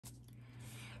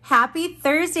Happy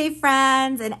Thursday,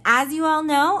 friends. And as you all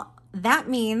know, that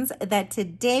means that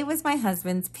today was my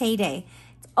husband's payday.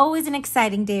 It's always an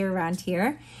exciting day around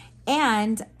here.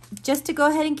 And just to go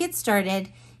ahead and get started,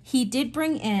 he did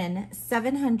bring in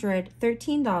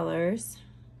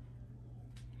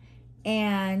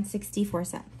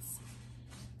 $713.64.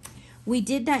 We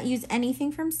did not use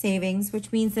anything from savings,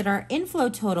 which means that our inflow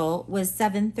total was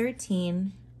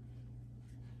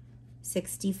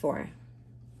 $713.64.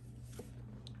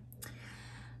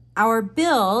 Our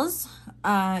bills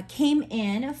came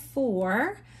in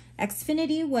for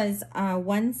Xfinity was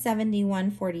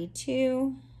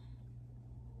 $171.42.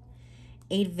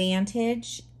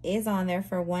 Advantage is on there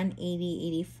for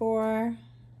 $180.84.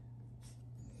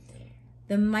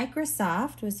 The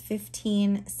Microsoft was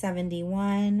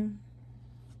 $15.71.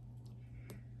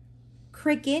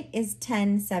 Cricket is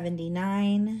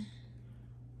 $10.79.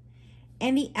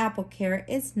 And the Apple Care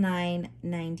is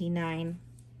 $9.99.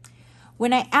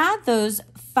 When I add those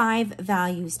 5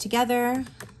 values together,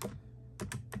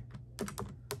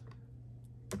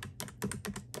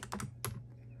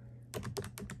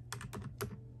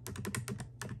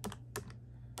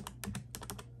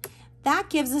 that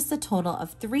gives us a total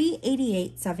of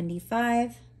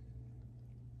 $388.75.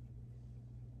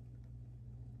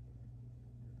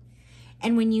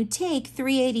 And when you take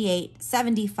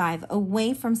 $388.75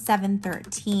 away from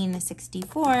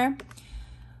 $713.64,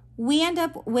 we end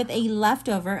up with a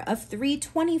leftover of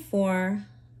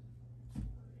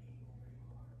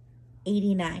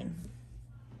 $324.89.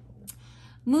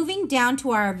 Moving down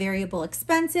to our variable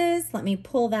expenses, let me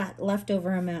pull that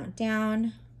leftover amount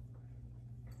down.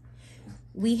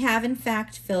 We have, in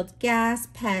fact, filled gas,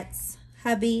 pets,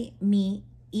 hubby, me,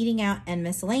 eating out, and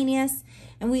miscellaneous.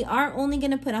 And we are only going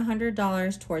to put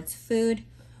 $100 towards food,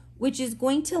 which is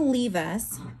going to leave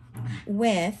us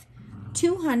with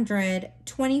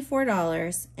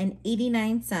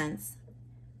 $224.89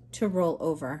 to roll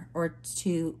over, or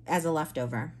to as a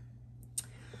leftover.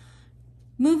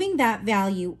 Moving that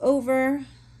value over,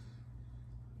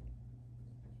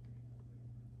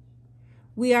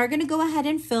 we are going to go ahead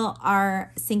and fill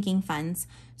our sinking funds.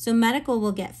 So medical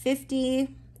will get $50,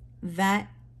 vet,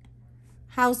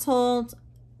 household,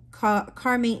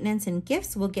 car maintenance, and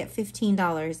gifts will get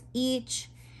 $15 each.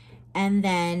 And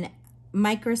then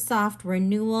Microsoft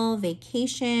renewal,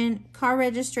 vacation, car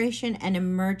registration, and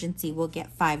emergency will get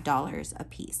 $5 a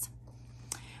piece.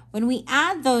 When we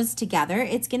add those together,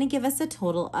 it's going to give us a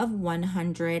total of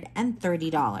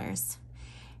 $130.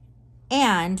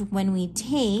 And when we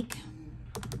take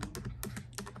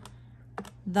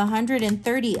the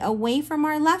 $130 away from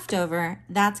our leftover,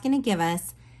 that's going to give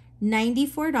us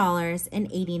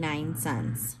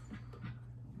 $94.89.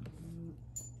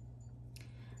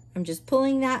 I'm just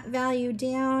pulling that value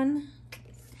down.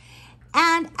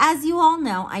 And as you all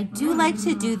know, I do like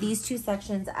to do these two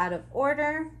sections out of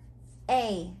order.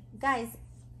 Guys,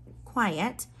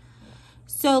 quiet.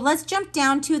 So let's jump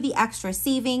down to the extra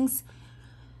savings.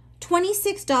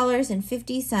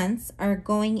 $26.50 are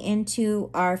going into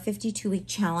our 52-week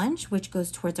challenge, which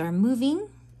goes towards our moving.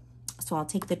 So I'll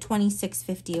take the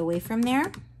 $26.50 away from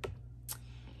there.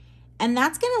 And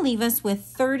that's going to leave us with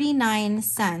 39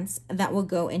 cents that will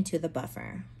go into the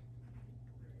buffer.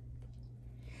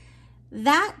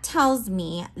 That tells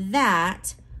me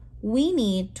that we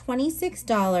need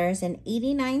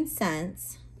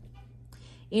 $26.89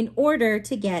 in order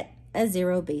to get a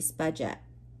zero-based budget.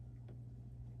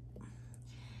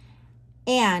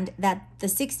 And that the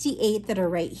 68 that are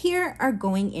right here are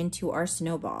going into our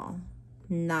snowball.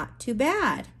 Not too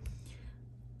bad.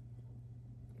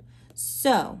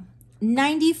 So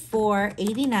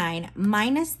 $94.89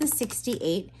 minus the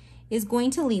 68 is going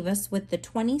to leave us with the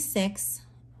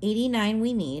 $26.89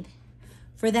 we need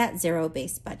for that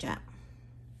zero-based budget.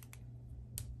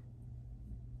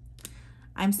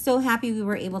 I'm so happy we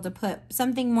were able to put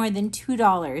something more than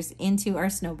 $2 into our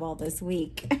snowball this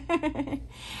week.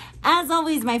 As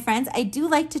always, my friends, I do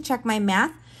like to check my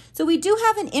math. So we do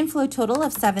have an inflow total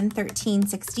of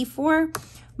 $713.64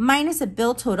 minus a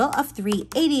bill total of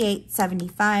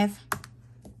 $388.75.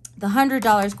 The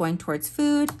 $100 going towards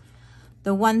food,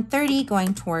 the $130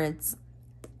 going towards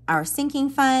our sinking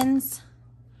funds,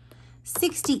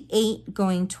 $68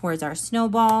 going towards our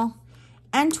snowball,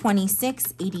 and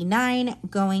 $26.89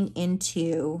 going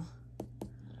into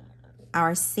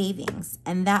our savings.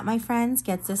 And that, my friends,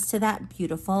 gets us to that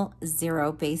beautiful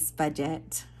zero-based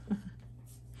budget.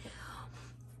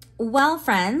 Well,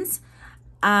 friends,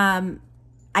 I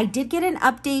did get an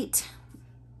update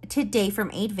today from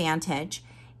Advantage,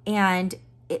 and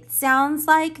it sounds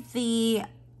like the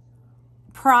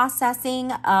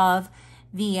processing of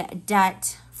the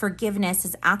debt forgiveness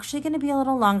is actually going to be a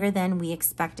little longer than we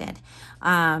expected.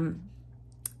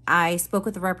 I spoke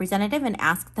with a representative and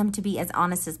asked them to be as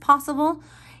honest as possible.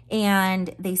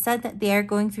 And they said that they're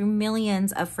going through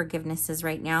millions of forgivenesses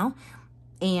right now,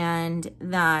 and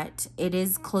that it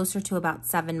is closer to about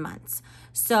 7 months.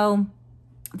 So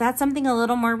that's something a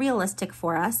little more realistic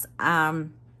for us. At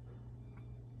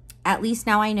least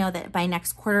now I know that by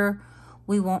next quarter,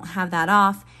 we won't have that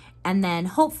off. And then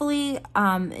hopefully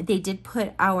they did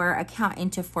put our account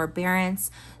into forbearance,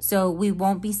 so we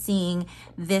won't be seeing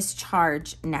this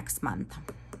charge next month.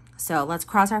 So let's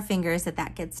cross our fingers that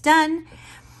that gets done.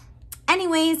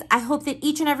 Anyways, I hope that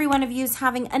each and every one of you is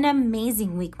having an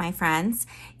amazing week, my friends.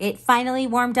 It finally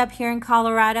warmed up here in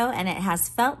Colorado, and it has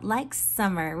felt like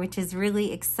summer, which is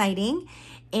really exciting.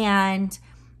 And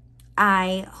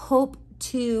I hope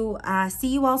to see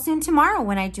you all soon tomorrow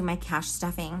when I do my cash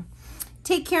stuffing.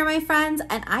 Take care, my friends,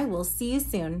 and I will see you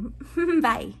soon.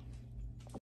 Bye.